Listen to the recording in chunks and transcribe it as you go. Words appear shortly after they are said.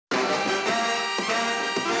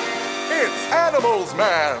Animals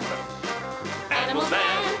Man.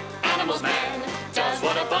 Animals Man, does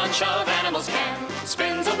what a bunch of animals can.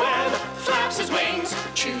 Spins a web, flaps his wings,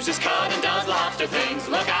 chews his cud and does lobster things.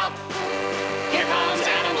 Look out, here comes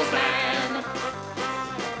Animals Man.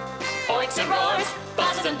 Oinks and roars,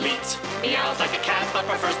 buzzes and bleats, meows like a cat but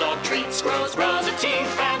prefers dog treats. Grows rows of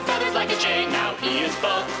teeth and feathers like a jay. Now he is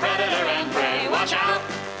both predator and prey. Watch out,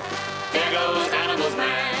 there goes Animals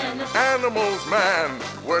Man. Animals Man.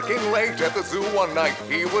 Working late at the zoo one night,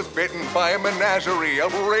 he was bitten by a menagerie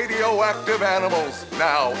of radioactive animals.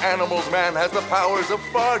 Now, Animals Man has the powers of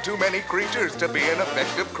far too many creatures to be an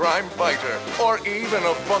effective crime fighter, or even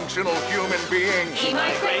a functional human being. He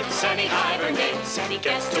migrates and he hibernates, and he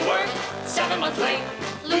gets to work 7 months late.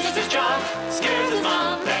 Loses his job, scares his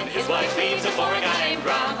mom, then his wife leaves him for a guy named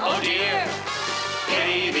Ron. Oh dear,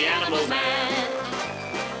 pity the Animals Man.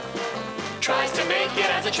 Tries to make it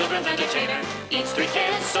as a children's entertainer. Eats 3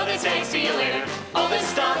 kids, so they say see you later. All this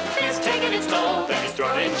stuff is taking its toll. Then he's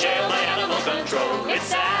thrown in jail by animal control. It's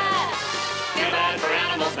sad, feel bad for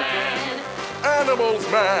Animals Man.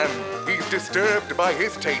 Animals Man. He's disturbed by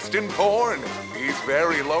his taste in porn. He's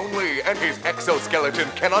very lonely, and his exoskeleton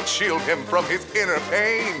cannot shield him from his inner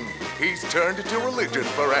pain. He's turned to religion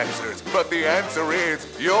for answers, but the answer is,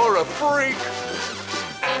 you're a freak.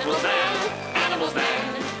 Animals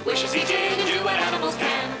Man, wishes he did do what animals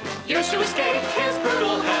can. Years to escape his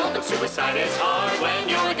brutal hell, but suicide is hard when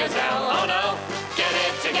you're a gazelle. Oh no, get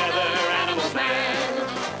it together, Animals Man.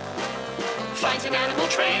 Finds an animal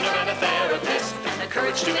trainer and a therapist, and the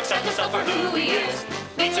courage to accept himself for who he is.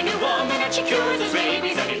 Meets a new woman and she cures his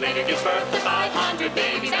rabies, and he later gives birth to 500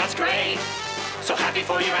 babies. That's great, so happy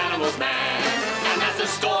for you, Animals Man. And that's the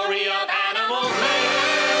story of Animals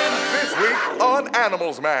Man. This week on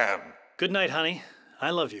Animals Man. Good night, honey. I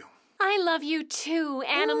love you. I love you too,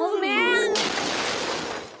 Animals Man.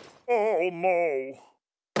 Oh, Mo.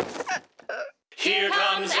 Here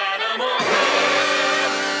comes Animals